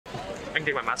I can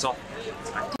take my mask off.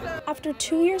 After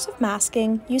 2 years of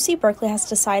masking, UC Berkeley has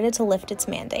decided to lift its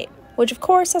mandate, which of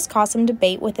course has caused some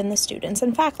debate within the students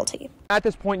and faculty. At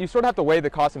this point, you sort of have to weigh the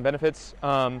costs and benefits.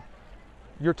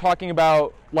 You're talking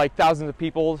about like thousands of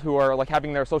people who are like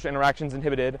having their social interactions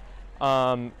inhibited.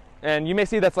 And you may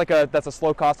see that's a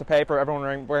slow cost to pay for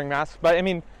everyone wearing masks, but I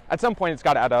mean, at some point it's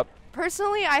got to add up.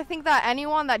 Personally, I think that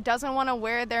anyone that doesn't want to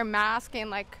wear their mask and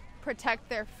like protect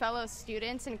their fellow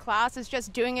students in class is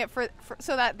just doing it for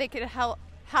so that they could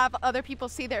have other people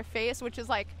see their face, which is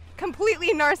like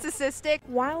completely narcissistic.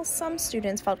 While some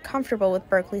students felt comfortable with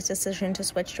Berkeley's decision to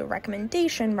switch to a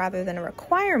recommendation rather than a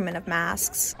requirement of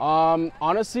masks.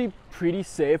 Honestly, pretty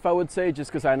safe, I would say,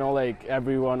 just because I know like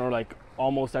everyone or like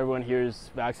almost everyone here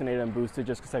is vaccinated and boosted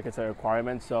just because like it's a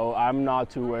requirement, so I'm not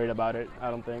too worried about it,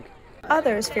 I don't think.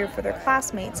 Others fear for their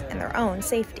classmates and their own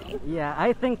safety. Yeah,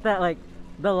 I think that like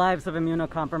the lives of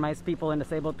immunocompromised people and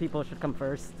disabled people should come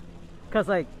first. Because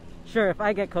like, sure, if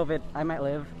I get COVID, I might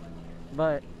live,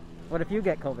 but what if you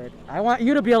get COVID? I want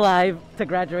you to be alive to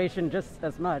graduation just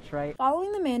as much, right?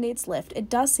 Following the mandate's lift, it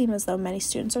does seem as though many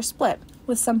students are split,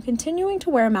 with some continuing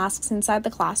to wear masks inside the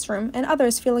classroom and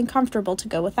others feeling comfortable to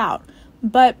go without.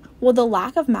 But will the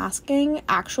lack of masking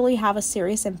actually have a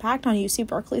serious impact on UC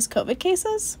Berkeley's COVID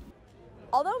cases?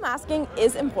 Although masking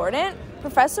is important,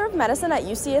 Professor of Medicine at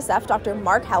UCSF Dr.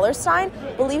 Mark Hellerstein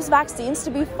believes vaccines to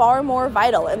be far more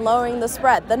vital in lowering the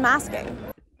spread than masking.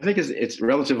 I think it's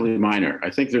relatively minor.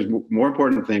 I think there's more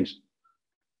important things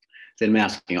than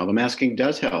masking, although masking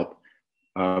does help.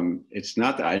 It's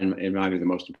not, in my view, the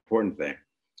most important thing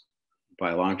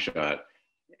by a long shot.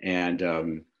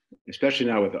 And especially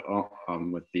now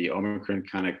with the Omicron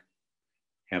kind of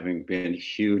having been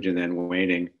huge and then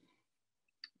waning,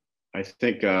 I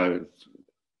think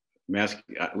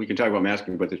we can talk about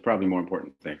masking, but there's probably more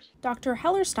important things. Dr.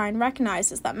 Hellerstein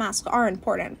recognizes that masks are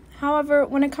important. However,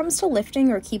 when it comes to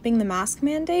lifting or keeping the mask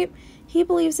mandate, he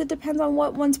believes it depends on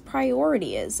what one's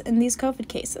priority is in these COVID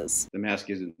cases. The mask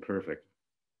isn't perfect.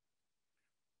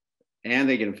 And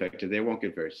they get infected, they won't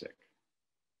get very sick.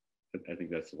 I think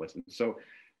that's the lesson. So,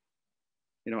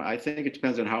 I think it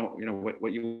depends on how,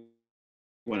 what you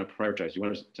want to prioritize. You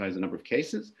want to prioritize the number of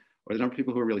cases or the number of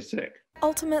people who are really sick.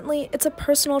 Ultimately, it's a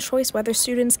personal choice whether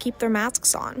students keep their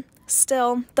masks on.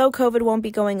 Still, though COVID won't be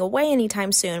going away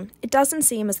anytime soon, it doesn't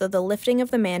seem as though the lifting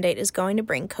of the mandate is going to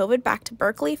bring COVID back to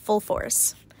Berkeley full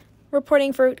force.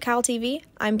 Reporting for CalTV,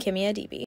 I'm Kimia Adibi.